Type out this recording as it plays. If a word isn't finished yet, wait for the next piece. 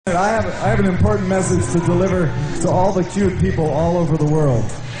I have an important message to deliver to all the cute people all over the world.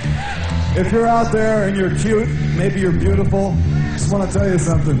 If you're out there and you're cute, maybe you're beautiful, just want to tell you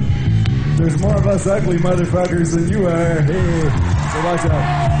something. There's more of us ugly motherfuckers than you are. Hey, so watch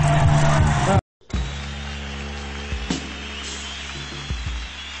out.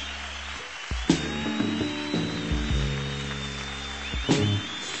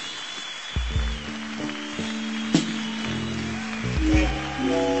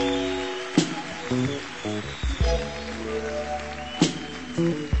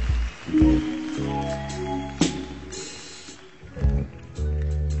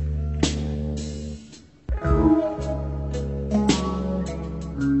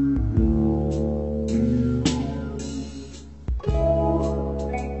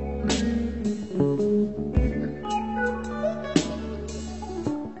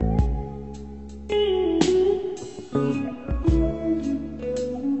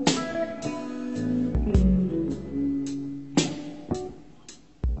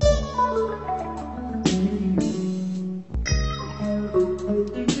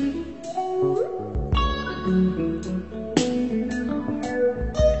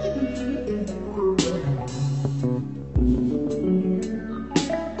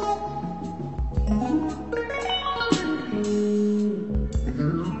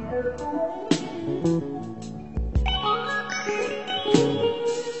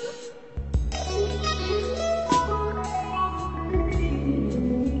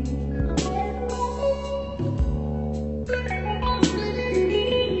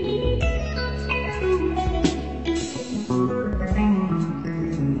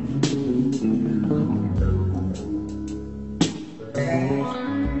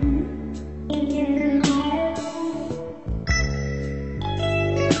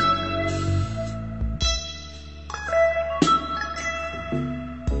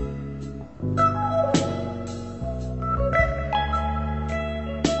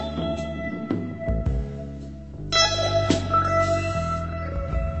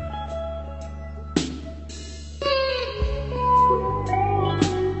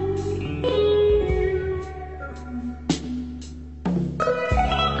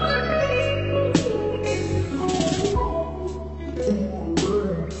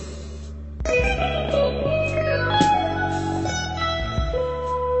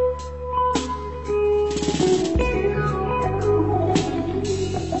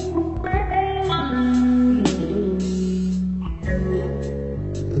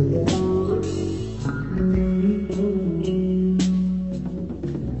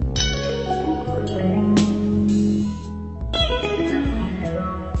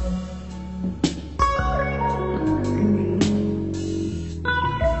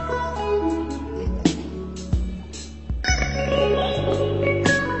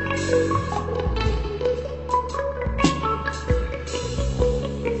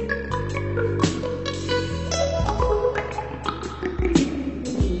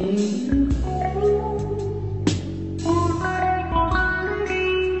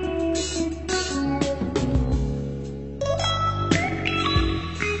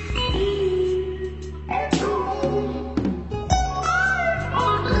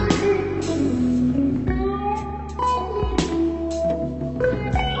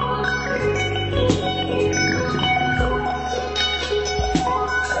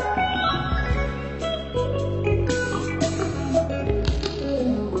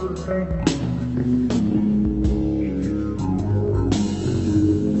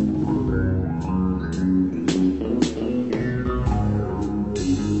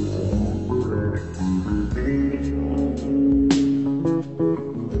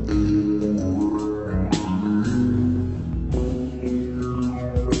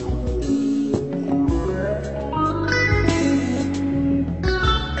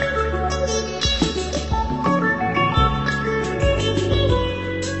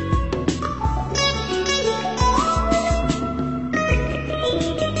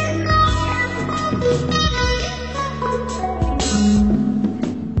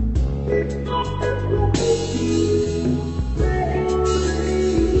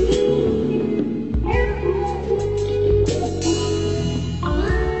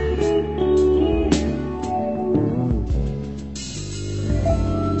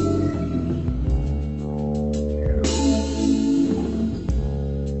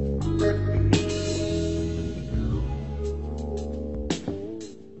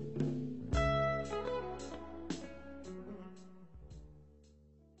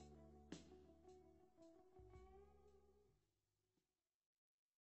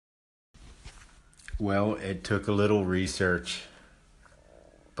 Well, it took a little research.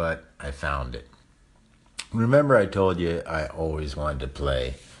 but I found it. Remember I told you I always wanted to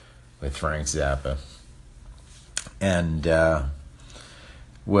play with Frank Zappa. And,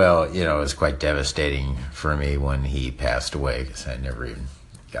 well, you know, it was quite devastating for me when he passed away because I never even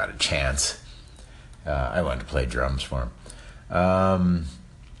got a chance. I wanted to play drums for him.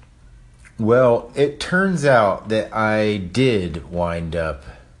 Well, it turns out that I did wind up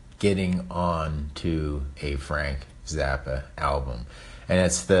getting on to a Frank Zappa album. And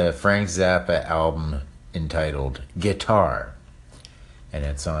it's the Frank Zappa album entitled Guitar. And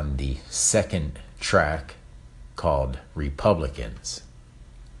it's on the second track called Republicans.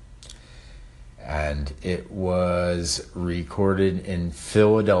 And it was recorded in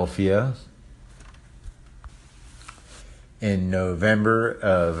Philadelphia in November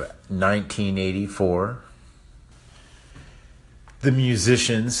of 1984. The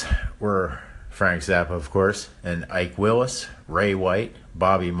musicians were Frank Zappa, of course, and Ike Willis, Ray White,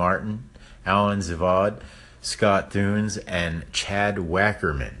 Bobby Martin, Alan Zavad, Scott Thunes, and Chad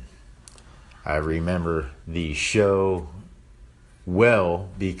Wackerman. I remember the show well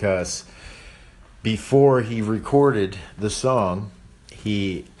because before he recorded the song,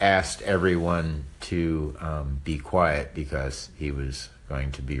 he asked everyone to be quiet because he was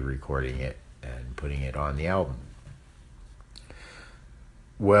going to be recording it and putting it on the album.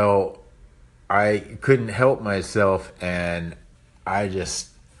 Well, I couldn't help myself, and I just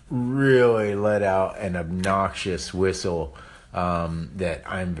really let out an obnoxious whistle that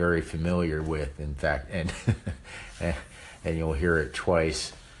I'm very familiar with, in fact, and and you'll hear it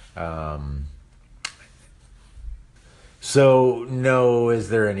twice. So, no, is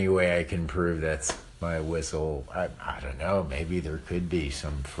there any way I can prove that's my whistle? I don't know. Maybe there could be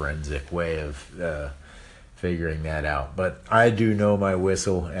some forensic way of figuring that out. But I do know my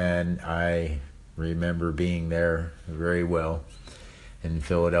whistle, and I remember being there very well in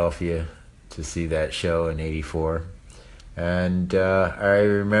Philadelphia to see that show in '84. And I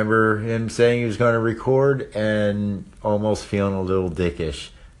remember him saying he was going to record and almost feeling a little dickish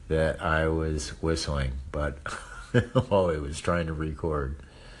that I was whistling, but while he was trying to record.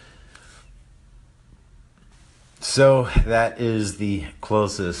 So that is the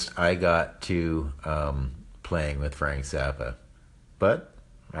closest I got to playing with Frank Zappa. But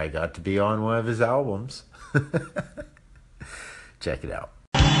I got to be on one of his albums. Check it out.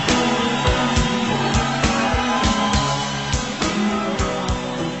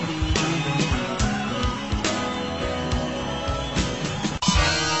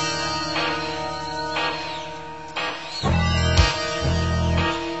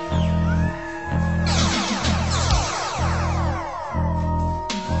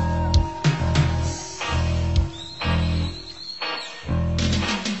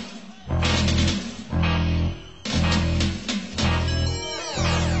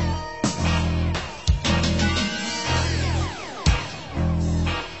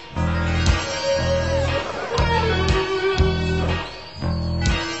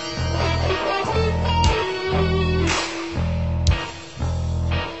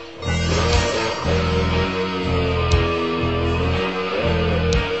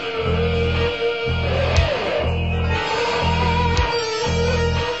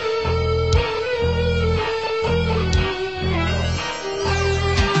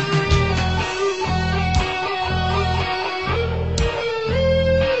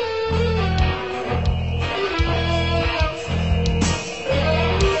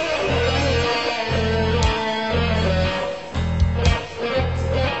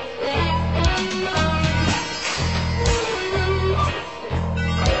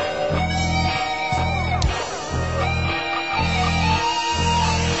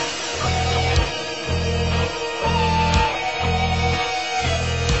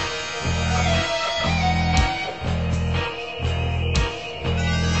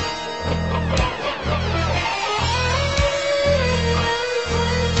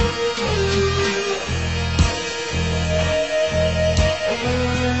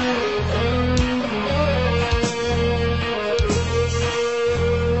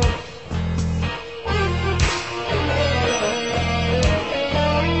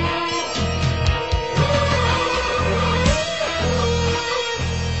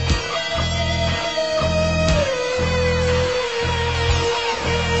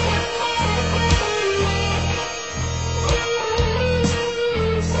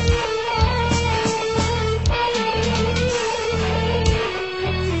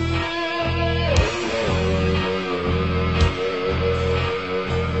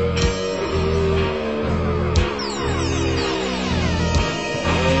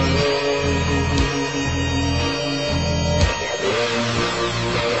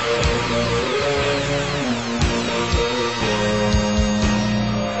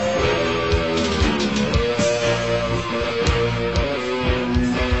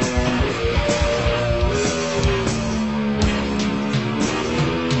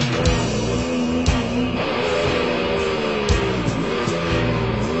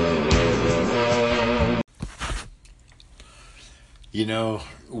 You know,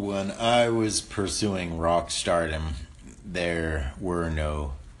 when I was pursuing rock stardom, there were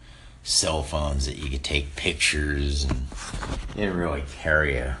no cell phones that you could take pictures, and you didn't really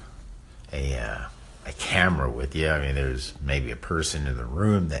carry a camera with you. I mean, there's maybe a person in the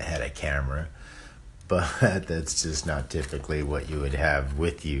room that had a camera, but that's just not typically what you would have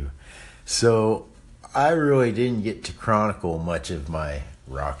with you. So I really didn't get to chronicle much of my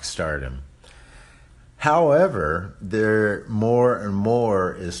rock stardom. However, there more and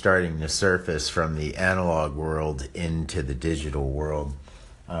more is starting to surface from the analog world into the digital world,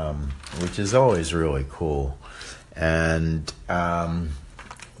 which is always really cool. And one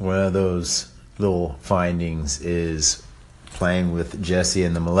of those little findings is playing with Jesse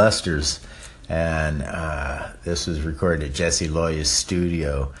and the Molesters. And this was recorded at Jesse Loya's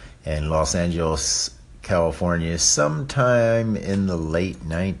studio in Los Angeles, California, sometime in the late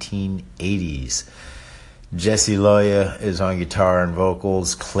 1980s. Jesse Loya is on guitar and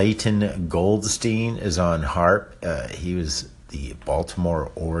vocals. Clayton Goldstein is on harp. He was the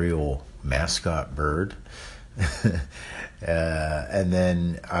Baltimore Oriole mascot bird. And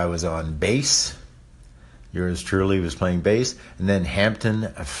then I was on bass. Yours truly was playing bass. And then Hampton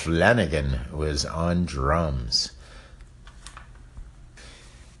Flanagan was on drums.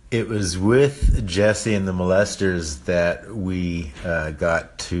 It was with Jesse and the Molesters that we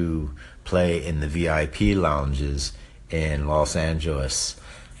got to play in the VIP lounges in Los Angeles,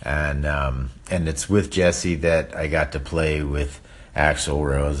 and it's with Jesse that I got to play with Axl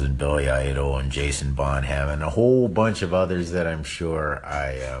Rose and Billy Idol and Jason Bonham and a whole bunch of others that I'm sure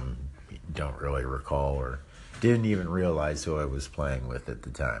I don't really recall or didn't even realize who I was playing with at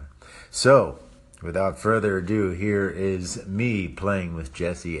the time. So, without further ado, here is me playing with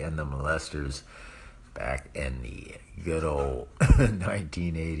Jesse and the Molesters back in the good old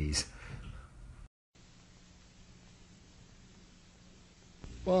 1980s.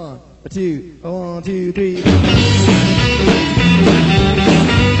 1, 2, 1, 2, 3.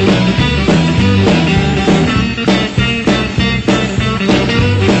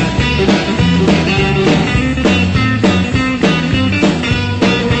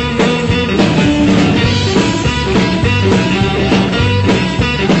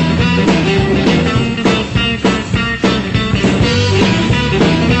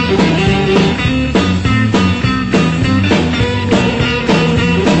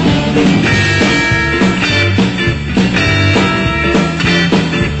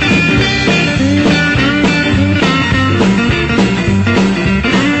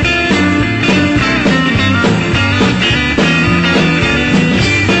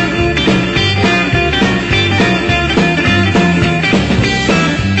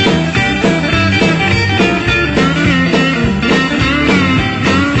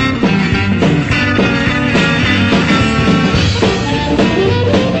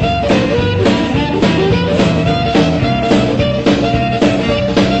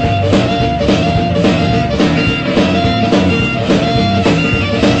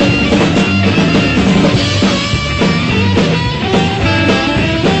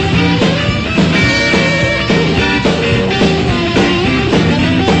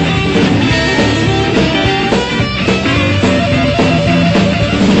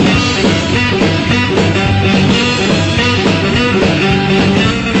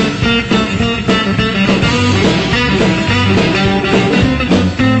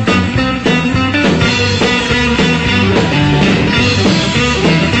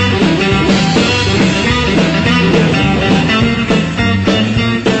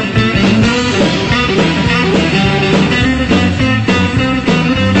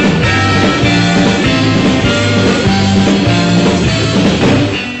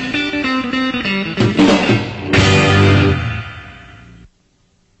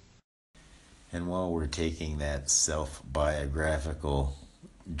 Taking that self-biographical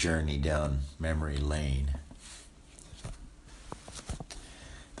journey down memory lane.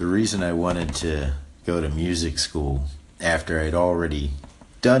 The reason I wanted to go to music school after I'd already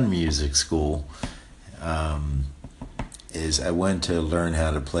done music school is I wanted to learn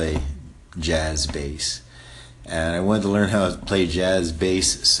how to play jazz bass. And I wanted to learn how to play jazz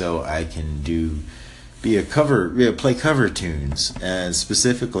bass so I can play cover tunes. And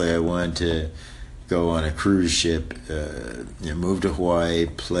specifically I wanted to go on a cruise ship, move to Hawaii,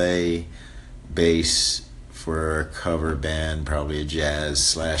 play bass for a cover band, probably a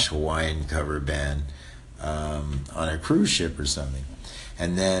jazz/Hawaiian cover band, on a cruise ship or something.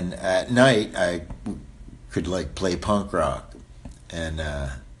 And then at night I could play punk rock, and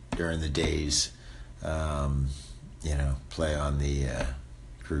during the days, play on the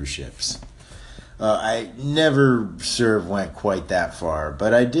cruise ships. I never sort of went quite that far,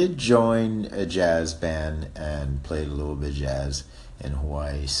 but I did join a jazz band and played a little bit of jazz in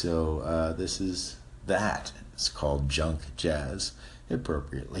Hawaii. So this is that. It's called Junk Jazz,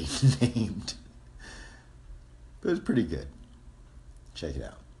 appropriately named. But it's pretty good. Check it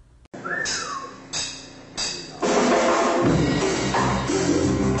out.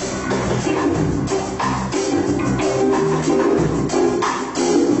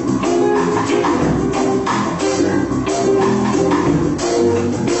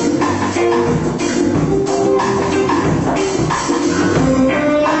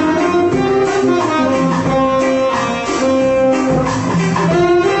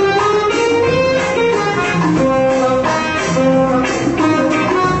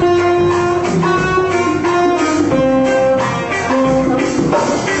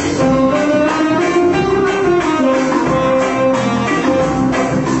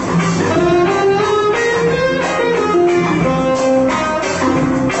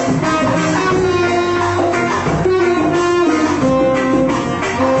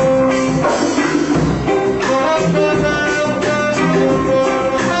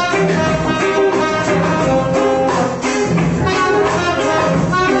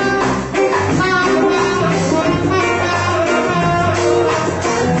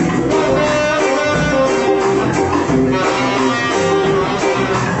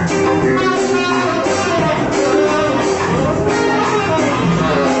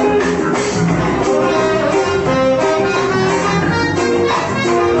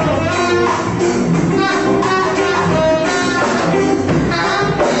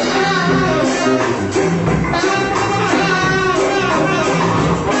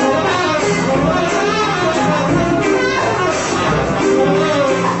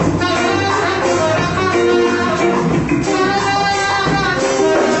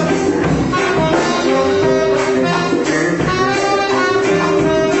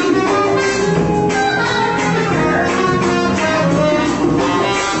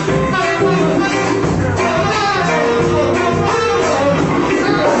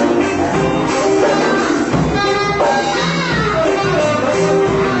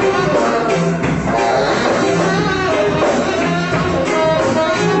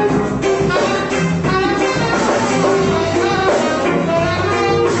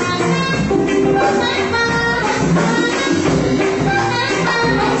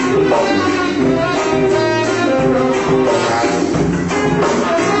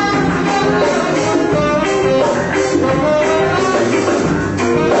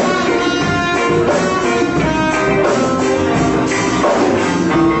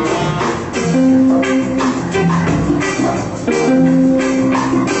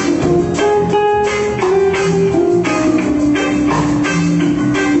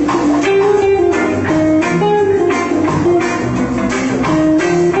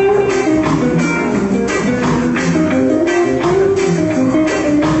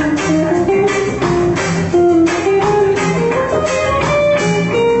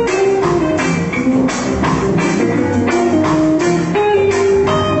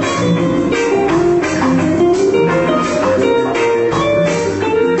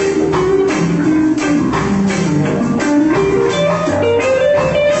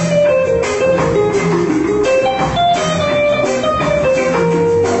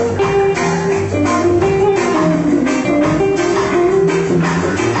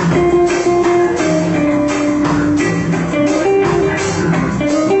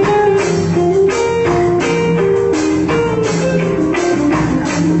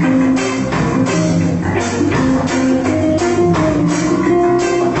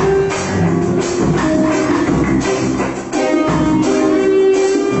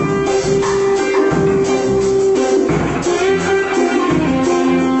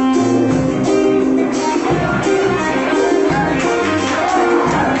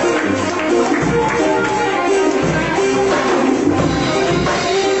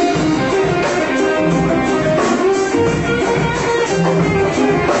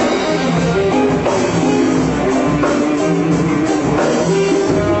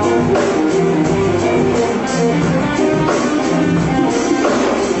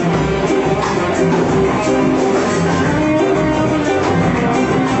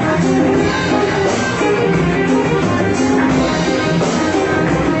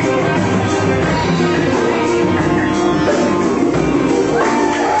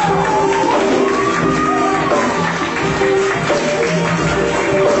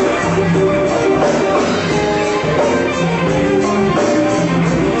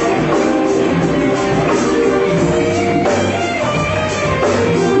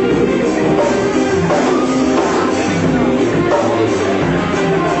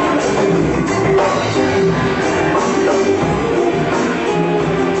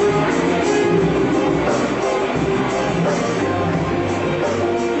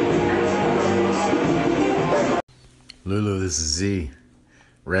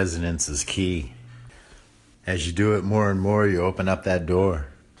 resonance is key. As you do it more and more, you open up that door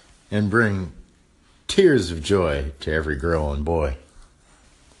and bring tears of joy to every girl and boy.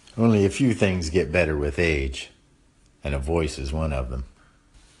 Only a few things get better with age, and a voice is one of them.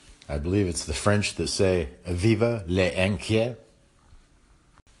 I believe it's the French that say, Vive les inquiets.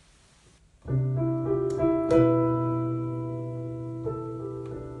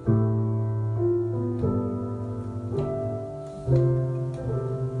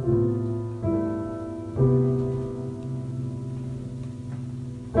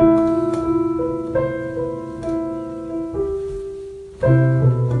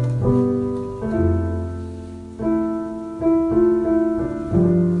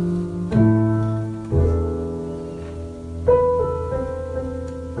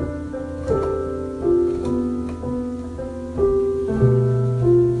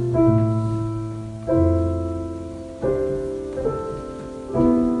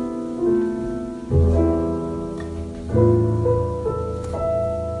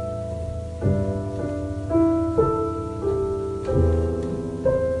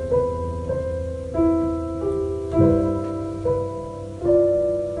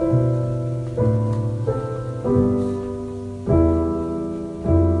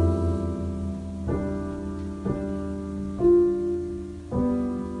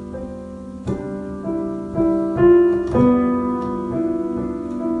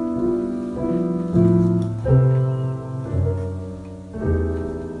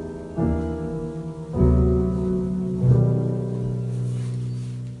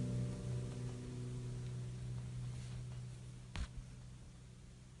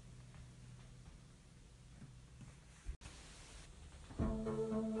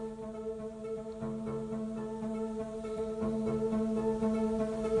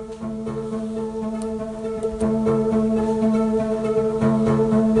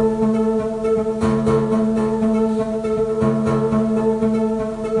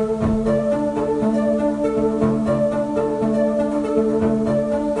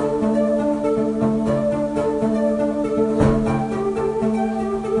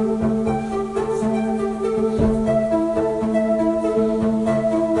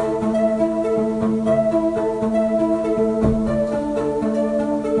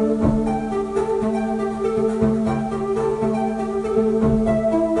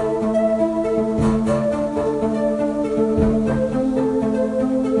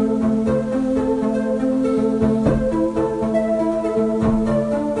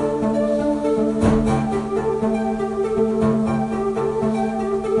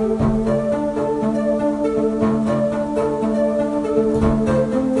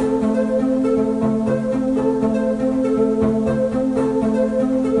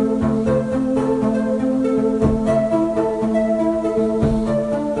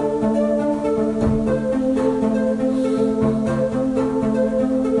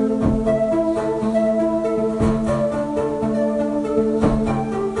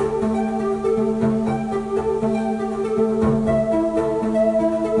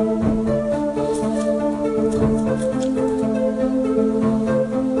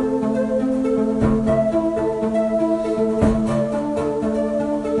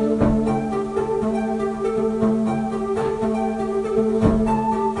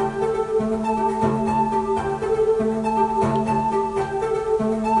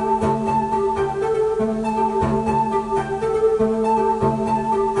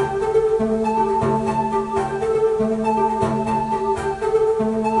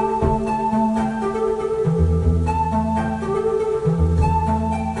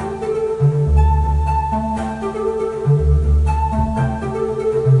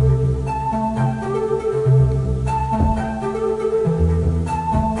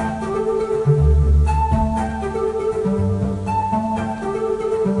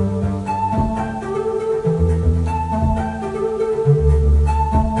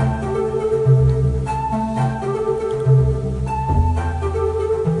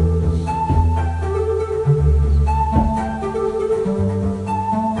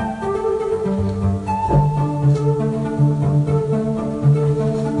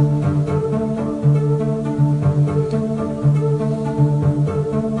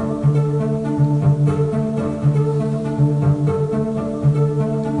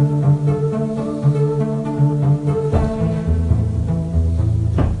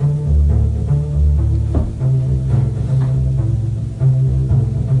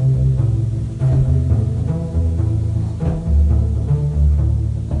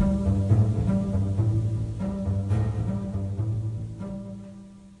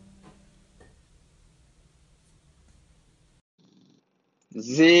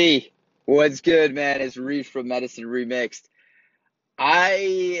 What's good, man? It's Reach from Medicine Remixed.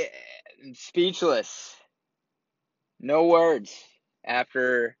 I am speechless. No words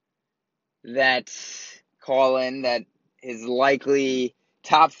after that call in that is likely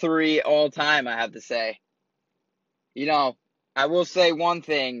top 3 all time, I have to say. You know, I will say one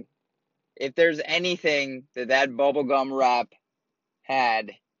thing. If there's anything that bubblegum rap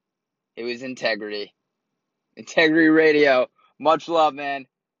had, it was integrity. Integrity Radio. Much love, man.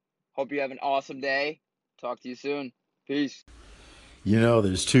 Hope you have an awesome day. Talk to you soon. Peace. You know,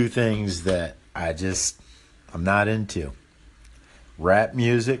 there's two things that I'm not into: rap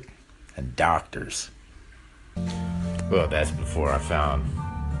music and doctors. Well, that's before I found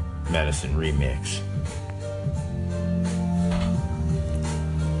Medicine Remix.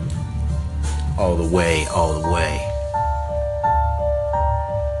 All the way, all the way.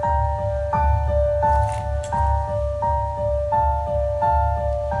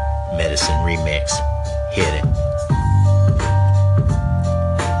 Medicine Remix. Hit it.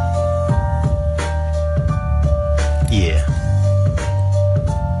 Yeah.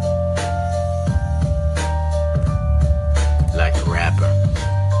 Like a rapper.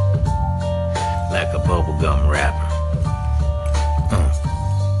 Like a bubblegum rapper.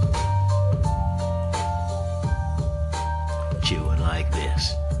 Chewing like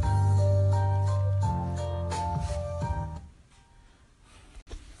this.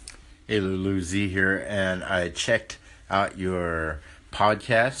 Hey, Lulu Z here, and I checked out your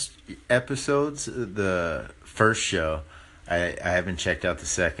podcast episodes, the first show. I haven't checked out the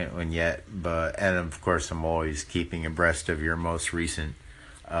second one yet, and of course I'm always keeping abreast of your most recent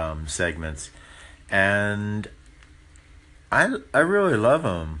segments, and I really love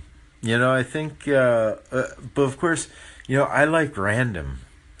them. You know, I think, but of course, you know, I like random.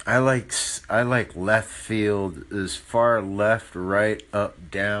 I like left field, as far left, right,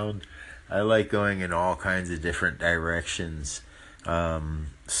 up, down. I like going in all kinds of different directions.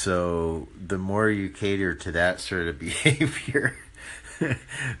 So the more you cater to that sort of behavior,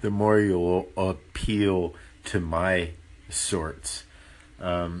 the more you'll appeal to my sorts.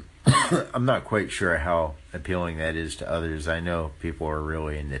 I'm not quite sure how appealing that is to others. I know people are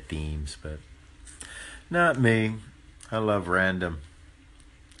really into themes, but not me. I love random.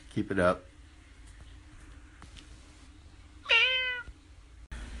 Keep it up.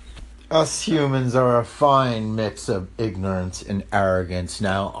 Us humans are a fine mix of ignorance and arrogance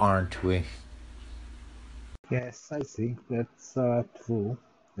now, aren't we? Yes, I think that's true,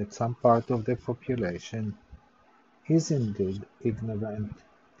 that some part of the population is indeed ignorant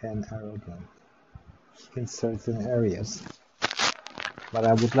and arrogant in certain areas. But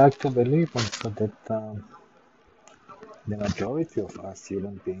I would like to believe also that the majority of us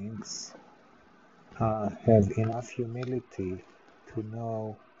human beings have enough humility to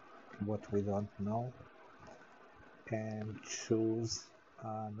know what we don't know and choose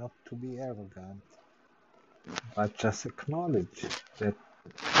not to be arrogant, but just acknowledge that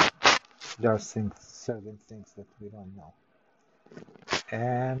there are certain things that we don't know.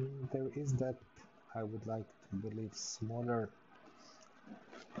 And there is that, I would like to believe, smaller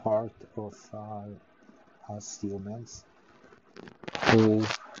part of us humans who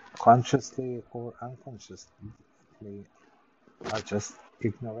consciously or unconsciously are just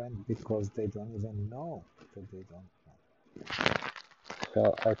ignorant because they don't even know that they don't know.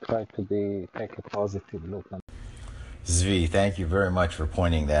 So I try to take a positive look on. Zvi, thank you very much for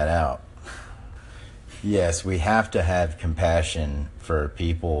pointing that out. Yes, we have to have compassion for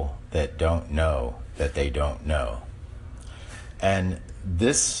people that don't know that they don't know. And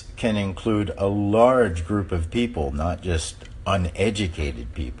this can include a large group of people, not just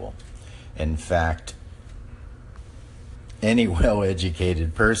uneducated people. In fact, any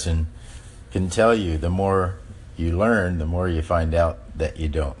well-educated person can tell you the more you learn, the more you find out that you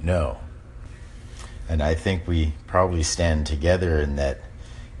don't know. And I think we probably stand together in that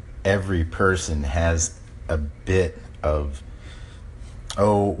every person has a bit of,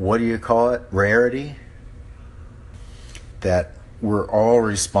 what do you call it? Rarity? That we're all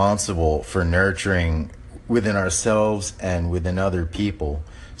responsible for nurturing within ourselves and within other people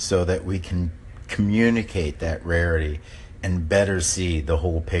so that we can communicate that rarity and better see the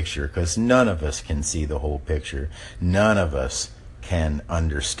whole picture, because none of us can see the whole picture. None of us can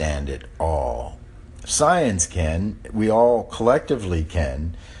understand it all. Science can, we all collectively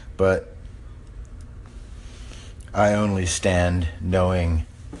can, but I only stand knowing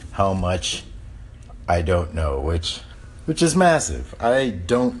how much I don't know, which is massive. I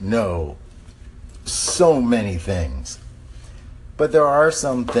don't know so many things. But there are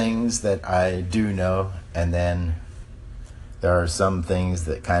some things that I do know, and then there are some things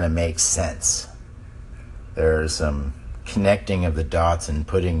that kind of make sense. There are some connecting of the dots and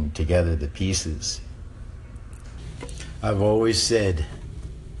putting together the pieces. I've always said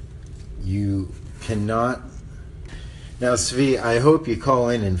you cannot... Now, Svi, I hope you call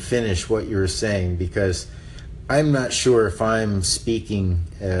in and finish what you were saying, because I'm not sure if I'm speaking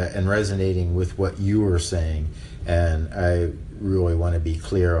and resonating with what you were saying, and I really want to be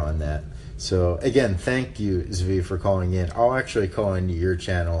clear on that. So, again, thank you, Zvi, for calling in. I'll actually call into your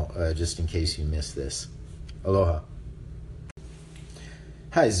channel just in case you missed this. Aloha.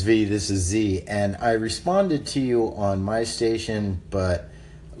 Hi, Zvi, this is Z, and I responded to you on my station, but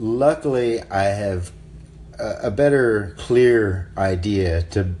luckily I have a better, clear idea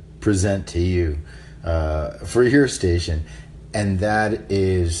to present to you for your station, and that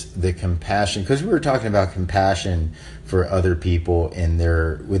is the compassion, because we were talking about compassion for other people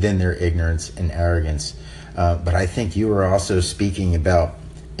within their ignorance and arrogance, but I think you were also speaking about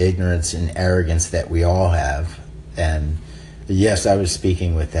ignorance and arrogance that we all have, and yes, I was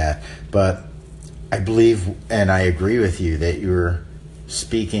speaking with that, but I believe and I agree with you that you're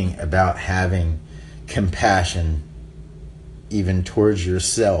speaking about having compassion even towards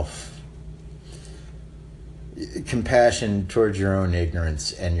yourself, compassion towards your own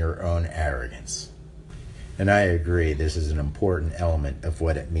ignorance and your own arrogance. And I agree, this is an important element of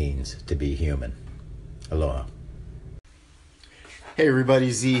what it means to be human. Aloha. Hey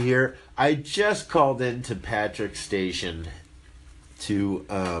everybody, Z here. I just called into Patrick's station to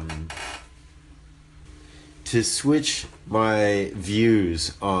switch my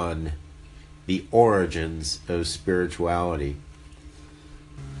views on the origins of spirituality.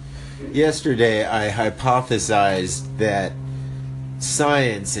 Yesterday I hypothesized that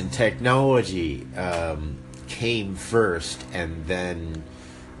science and technology came first and then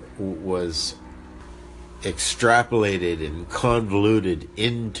was extrapolated and convoluted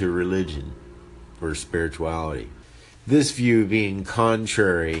into religion or spirituality. This view being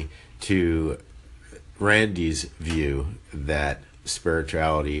contrary to Randy's view that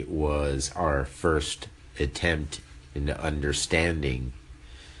spirituality was our first attempt into understanding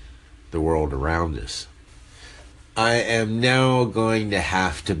the world around us. I am now going to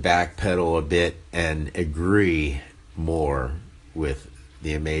have to backpedal a bit and agree more with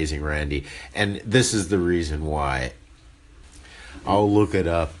the amazing Randy, and this is the reason why. I'll look it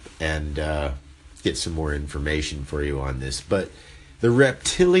up and get some more information for you on this, but the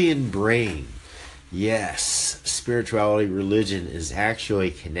reptilian brain, yes, spirituality, religion is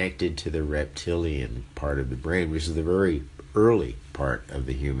actually connected to the reptilian part of the brain, which is the very early part of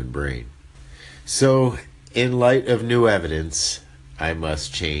the human brain. So, in light of new evidence, I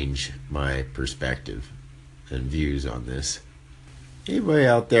must change my perspective and views on this. Anybody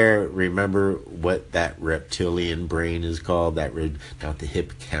out there remember what that reptilian brain is called? Not the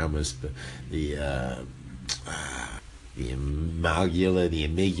hippocampus, but the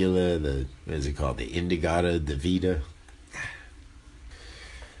amygdala, what is it called? The indigata, the vita.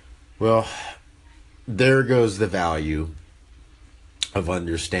 Well, there goes the value of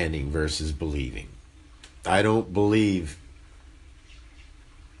understanding versus believing. I don't believe,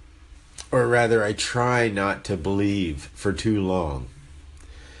 or rather I try not to believe for too long.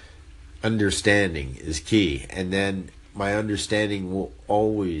 Understanding is key, and then my understanding will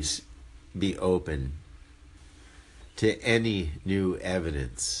always be open to any new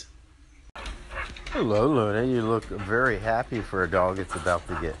evidence. Hello, Luna. You look very happy for a dog that's about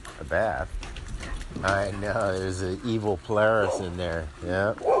to get a bath. I know, there's an evil Polaris in there.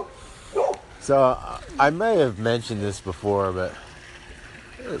 Yeah. So, I may have mentioned this before, but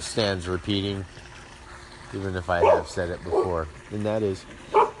it stands repeating, even if I have said it before. And that is,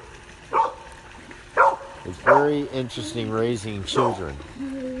 it's very interesting raising children,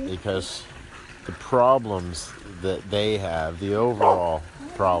 because the problems that they have, the overall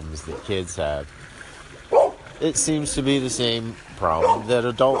problems that kids have, it seems to be the same problem that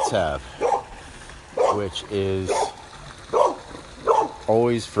adults have, which is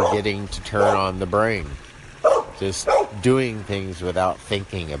always forgetting to turn on the brain, just doing things without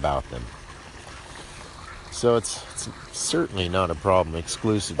thinking about them. So it's certainly not a problem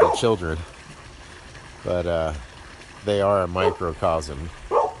exclusive to children, but they are a microcosm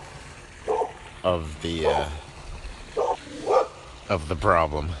of the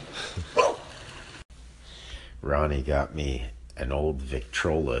problem. Ronnie got me an old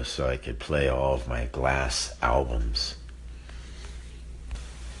Victrola so I could play all of my Glass albums.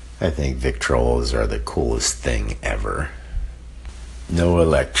 I think Victrolas are the coolest thing ever. No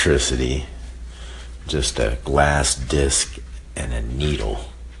electricity, just a glass disc and a needle.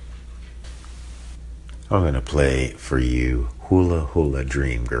 I'm going to play for you Hula Hula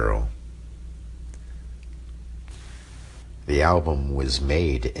Dream Girl. The album was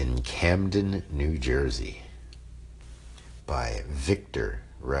made in Camden, New Jersey by Victor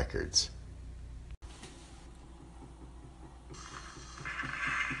Records.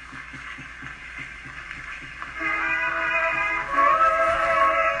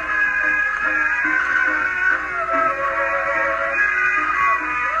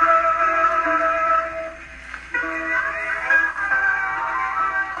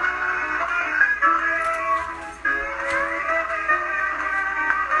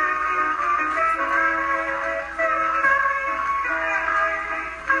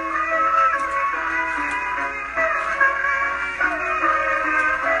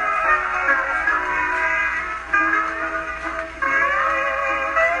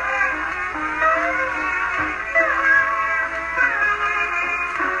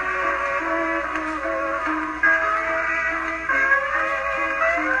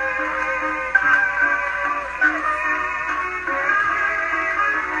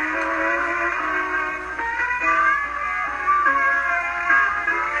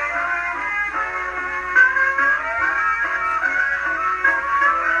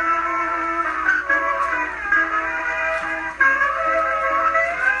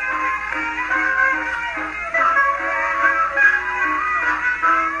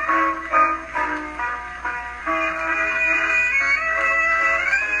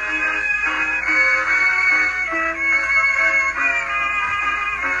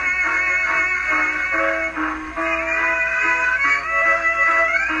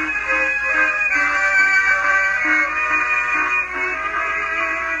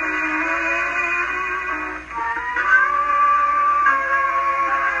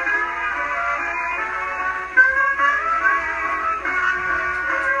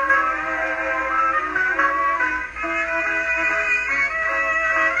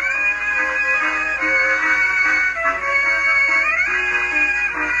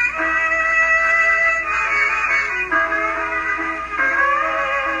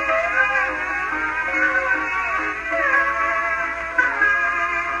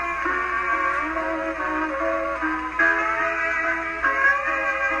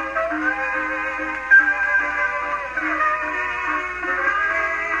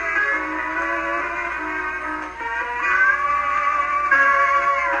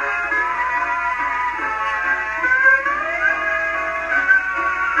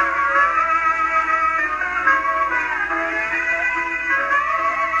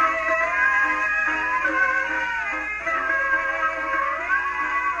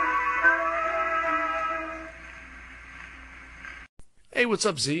 Hey, what's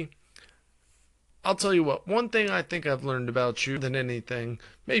up, Z? I'll tell you what, one thing I think I've learned about you than anything,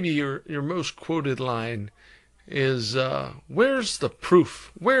 maybe your most quoted line is, where's the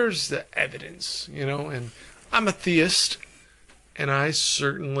proof? Where's the evidence? And I'm a theist, and I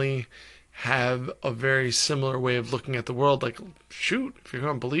certainly have a very similar way of looking at the world. Like, shoot, if you're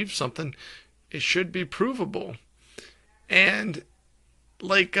going to believe something, it should be provable. And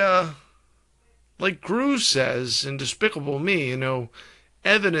like Gru says in Despicable Me,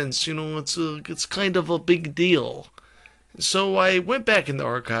 evidence, it's kind of a big deal. So I went back in the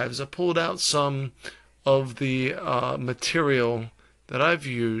archives. I pulled out some of the material that I've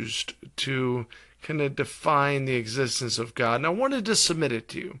used to kind of define the existence of God, and I wanted to submit it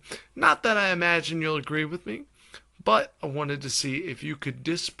to you. Not that I imagine you'll agree with me, but I wanted to see if you could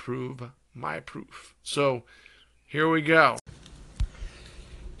disprove my proof. So here we go.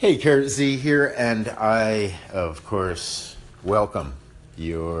 Hey, Kurt Z here, and I, of course, welcome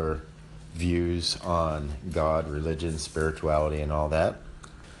your views on God, religion, spirituality, and all that.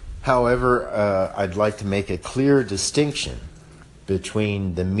 However, I'd like to make a clear distinction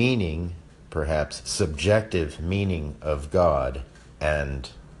between the meaning, perhaps subjective meaning of God, and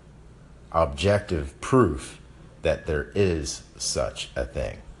objective proof that there is such a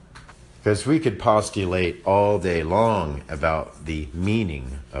thing. Because we could postulate all day long about the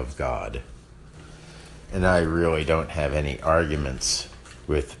meaning of God. And I really don't have any arguments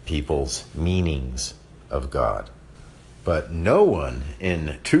with people's meanings of God. But no one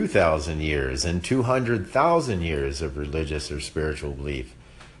in 2,000 years and 200,000 years of religious or spiritual belief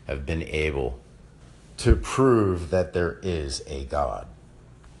have been able to prove that there is a God.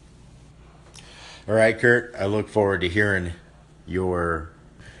 All right, Kurt, I look forward to hearing your,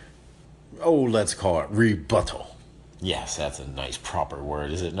 let's call it rebuttal. Yes, that's a nice proper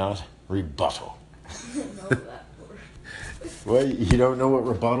word, is it not? Rebuttal. I don't know that word. What? You don't know what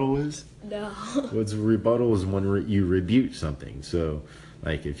rebuttal is? No. What's rebuttal is when you rebut something. So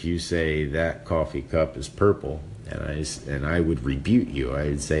Like if you say that coffee cup is purple, and I would rebuke you, I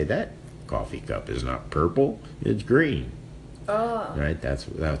would say that coffee cup is not purple, it's green. Oh. Right? That's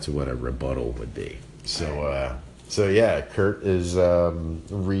what a rebuttal would be. So yeah, Kurt is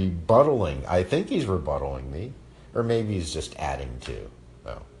rebuttaling. I think he's rebuttaling me, or maybe he's just adding to.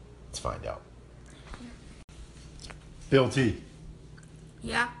 Well, let's find out. Bill T,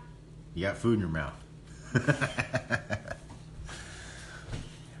 Yeah. you got food in your mouth.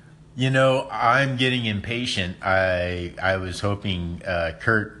 You know, I'm getting impatient. I was hoping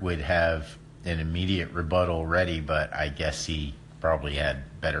Kurt would have an immediate rebuttal ready, but I guess he probably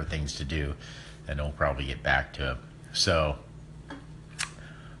had better things to do, and he'll probably get back to him. So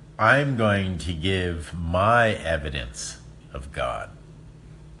I'm going to give my evidence of God.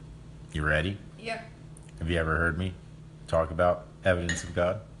 You ready? Yeah. Have you ever heard me talk about evidence of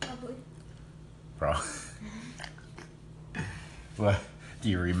God? Probably. Probably. What? Do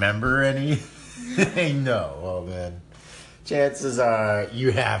you remember any? No. Well, then, chances are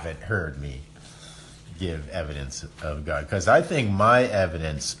you haven't heard me give evidence of God. Because I think my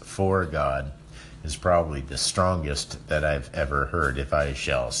evidence for God is probably the strongest that I've ever heard, if I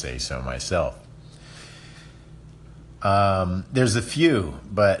shall say so myself. There's a few,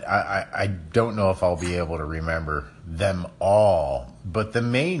 but I don't know if I'll be able to remember them all. But the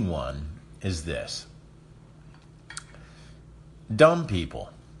main one is this. Dumb people.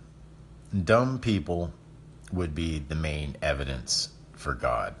 Dumb people would be the main evidence for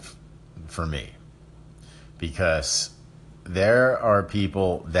God, for me. Because there are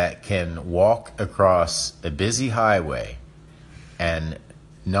people that can walk across a busy highway and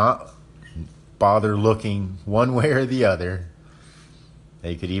not bother looking one way or the other.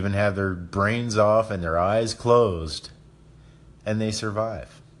 They could even have their brains off and their eyes closed, and they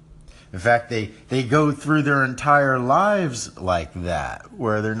survive. In fact, they go through their entire lives like that,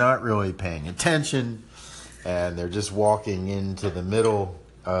 where they're not really paying attention, and they're just walking into the middle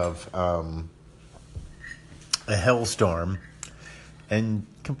of a hailstorm and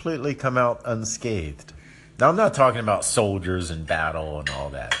completely come out unscathed. Now, I'm not talking about soldiers in battle and all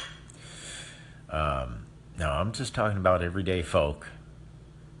that. No, I'm just talking about everyday folk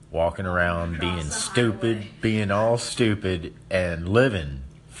walking around being stupid, being all stupid, and living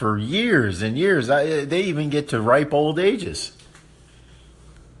for years and years. They even get to ripe old ages.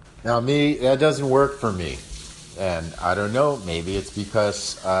 Now, me, that doesn't work for me. And I don't know, maybe it's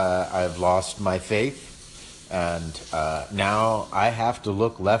because I've lost my faith. And now I have to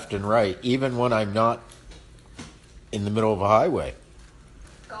look left and right, even when I'm not in the middle of a highway.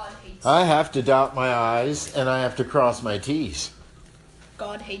 God hates. I have to dot my I's and I have to cross my T's.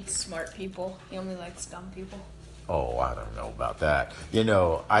 God hates smart people. He only likes dumb people. Oh, I don't know about that. You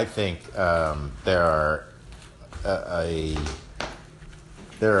know, I think there are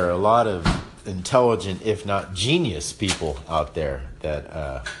a lot of intelligent, if not genius, people out there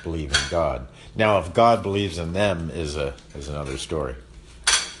that believe in God. Now, if God believes in them is another story.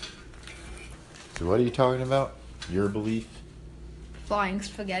 So, what are you talking about? Your belief? Flying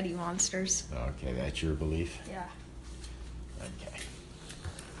spaghetti monsters. Okay, that's your belief. Yeah. Okay.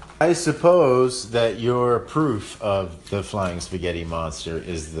 I suppose that your proof of the flying spaghetti monster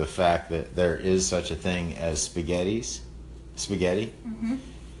is the fact that there is such a thing as spaghetti. Mm-hmm.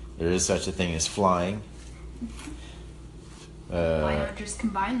 There is such a thing as flying. Why not just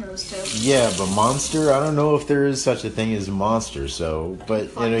combine those two? Yeah, but monster, I don't know if there is such a thing as a monster. So,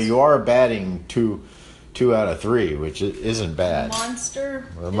 but you know, you are batting two out of 3, which isn't bad. Monster.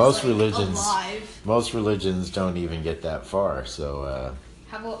 Well, most religions. Most religions don't even get that far. So.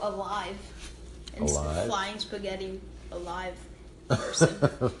 How about alive? Alive? Flying spaghetti alive person.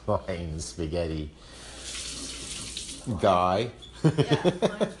 Flying spaghetti guy. Yeah,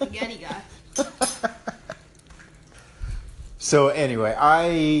 flying spaghetti guy. So anyway,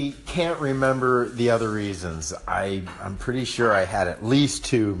 I can't remember the other reasons. I'm pretty sure I had at least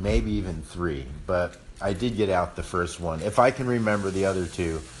 2, maybe even 3, but I did get out the first one. If I can remember the other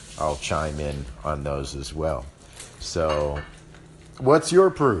 2, I'll chime in on those as well. So, what's your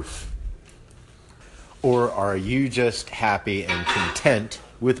proof? Or are you just happy and content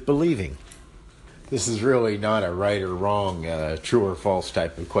with believing? This is really not a right or wrong, true or false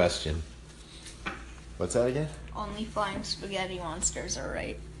type of question. What's that again? Only flying spaghetti monsters are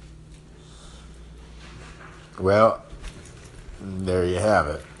right. Well, there you have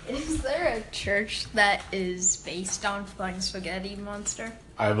it. Is there a church that is based on flying spaghetti monster?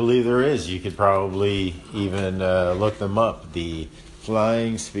 I believe there is. You could probably even look them up. The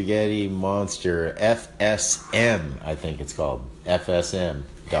Flying Spaghetti Monster, FSM, I think it's called. FSM.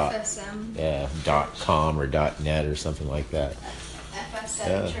 FSM? Yeah, .com or .net or something like that.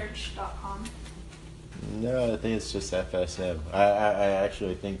 FSMchurch.com. No, I think it's just FSM. I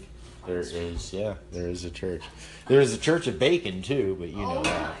actually think there is a church. There is a church of Bacon too, but you know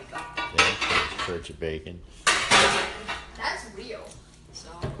that. My God. Yeah, church of Bacon. That's real. So.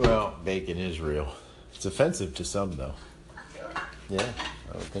 Well, bacon is real. It's offensive to some though. Really? Yeah,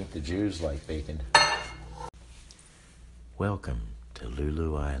 I don't think the Jews like bacon. Welcome to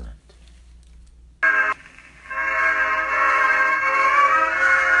Lulu Island.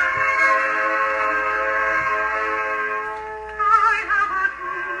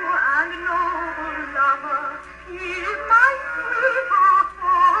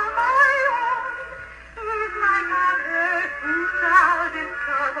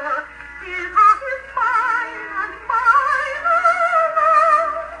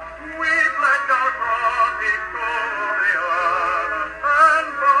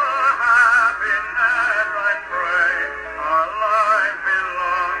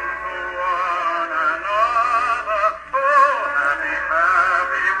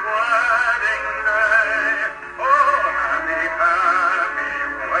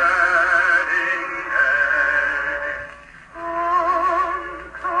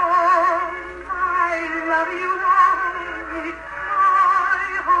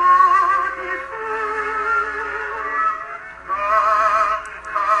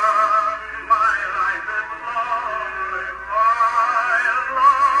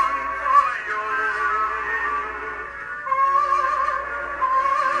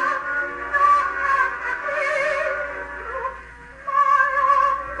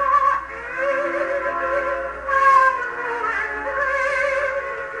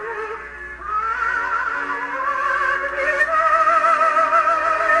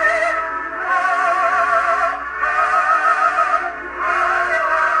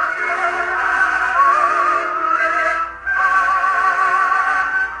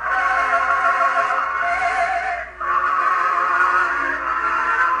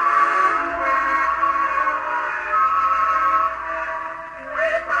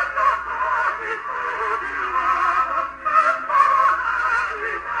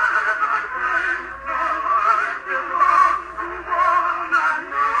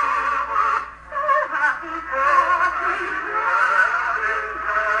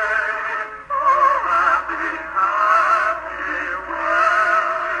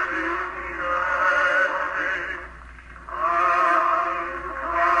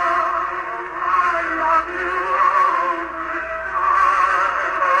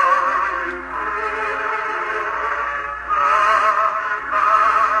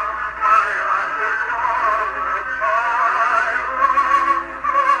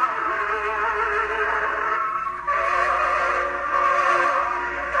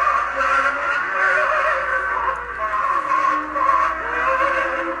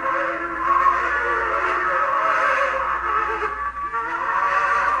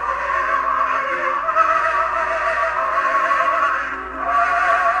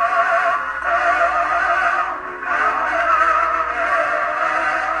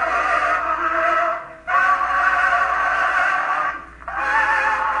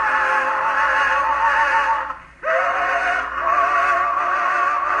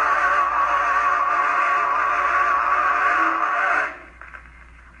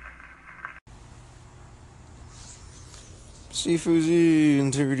 Seafood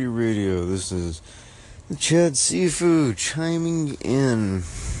Integrity Radio. This is the Chad Seafood chiming in.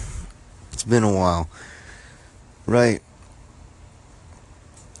 It's been a while. Right.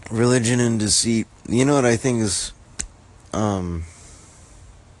 Religion and deceit. You know what I think is kind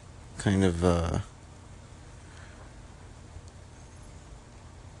of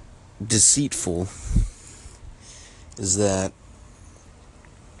deceitful is that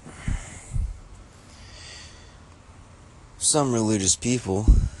some religious people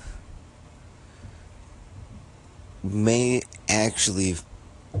may actually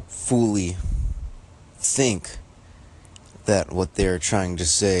fully think that what they're trying to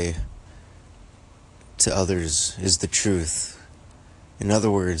say to others is the truth. In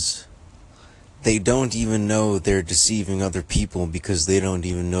other words, they don't even know they're deceiving other people because they don't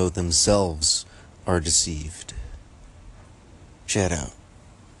even know themselves are deceived. Chat out.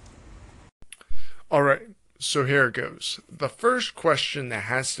 All right, so here it goes. The first question that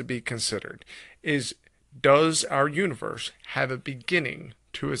has to be considered is, does our universe have a beginning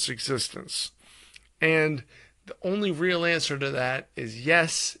to its existence? And the only real answer to that is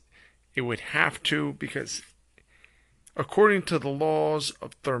yes, it would have to, because according to the laws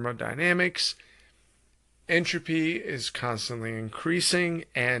of thermodynamics, entropy is constantly increasing,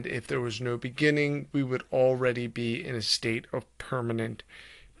 and if there was no beginning, we would already be in a state of permanent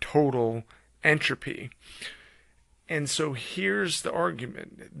total entropy. And so here's the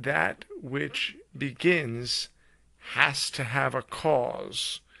argument: that which begins has to have a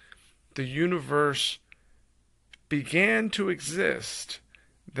cause. The universe began to exist,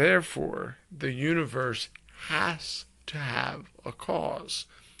 therefore the universe has to have a cause.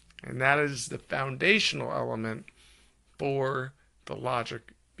 And that is the foundational element for the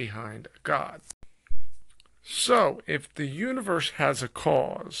logic behind God. So, if the universe has a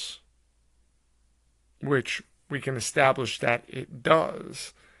cause, which we can establish that it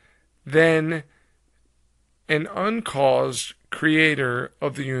does, then an uncaused creator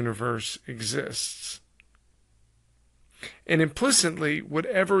of the universe exists. And implicitly,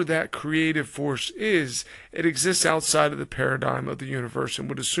 whatever that creative force is, it exists outside of the paradigm of the universe and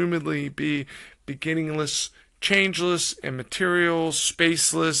would assumedly be beginningless, changeless, immaterial,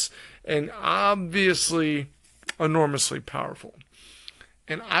 spaceless, and obviously enormously powerful.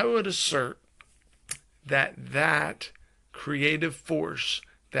 And I would assert that that creative force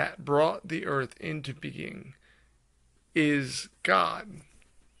that brought the earth into being is God.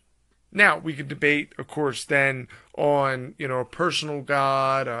 Now, we could debate, of course, then on, a personal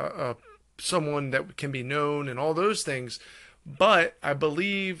God, someone that can be known and all those things. But I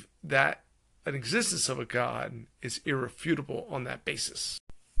believe that an existence of a God is irrefutable on that basis.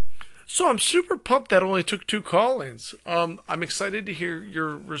 So I'm super pumped that only took 2 call-ins. I'm excited to hear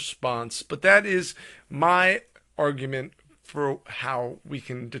your response, but that is my argument for how we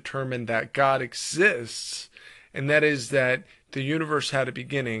can determine that God exists, and that is that the universe had a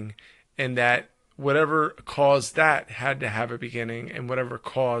beginning, and that whatever caused that had to have a beginning, and whatever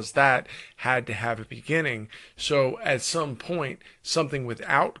caused that had to have a beginning. So at some point, something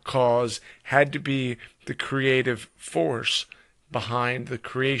without cause had to be the creative force behind the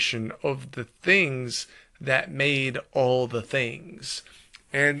creation of the things that made all the things.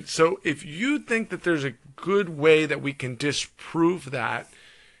 And so if you think that there's a good way that we can disprove that,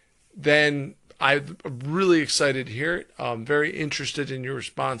 then I'm really excited to hear it. I'm very interested in your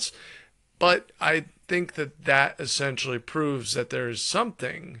response. But I think that that essentially proves that there is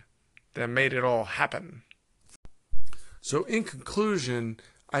something that made it all happen. So in conclusion,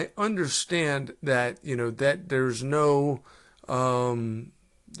 I understand that, that there's no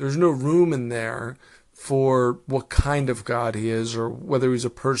room in there for what kind of God he is, or whether he's a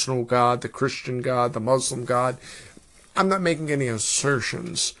personal God, the Christian God, the Muslim God. I'm not making any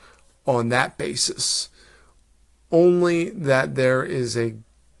assertions on that basis. Only that there is a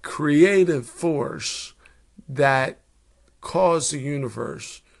creative force that caused the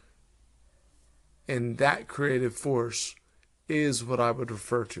universe, and that creative force is what I would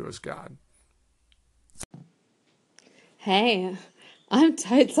refer to as God. Hey, I'm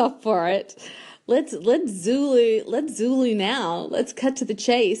totes up for it. Let's Zulu now. Let's cut to the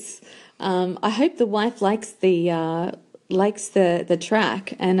chase. I hope the wife likes the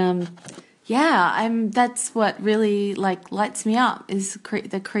track, and that's what really lights me up is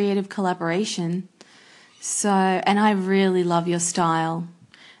the creative collaboration. So, and I really love your style.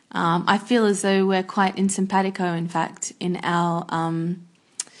 I feel as though we're quite in simpatico, in fact, in our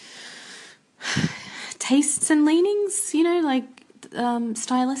tastes and leanings.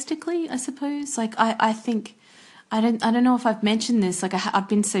 Stylistically, I suppose. I think I don't know if I've mentioned this. I've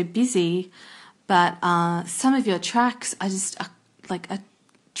been so busy, but some of your tracks are just are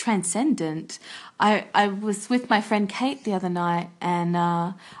transcendent. I was with my friend Kate the other night, and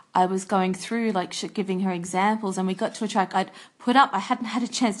I was going through giving her examples, and we got to a track I'd put up. I hadn't had a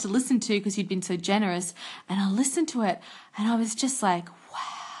chance to listen to because you'd been so generous, and I listened to it, and I was just like, wow.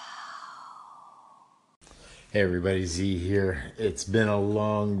 Hey everybody, Z here. It's been a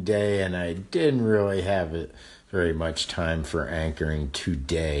long day, and I didn't really have very much time for anchoring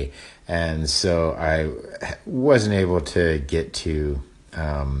today, and so I wasn't able to get to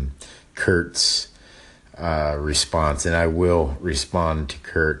Kurt's response, and I will respond to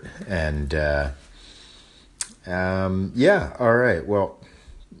Kurt. And all right. Well,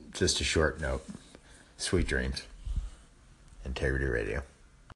 just a short note. Sweet dreams. Integrity Radio.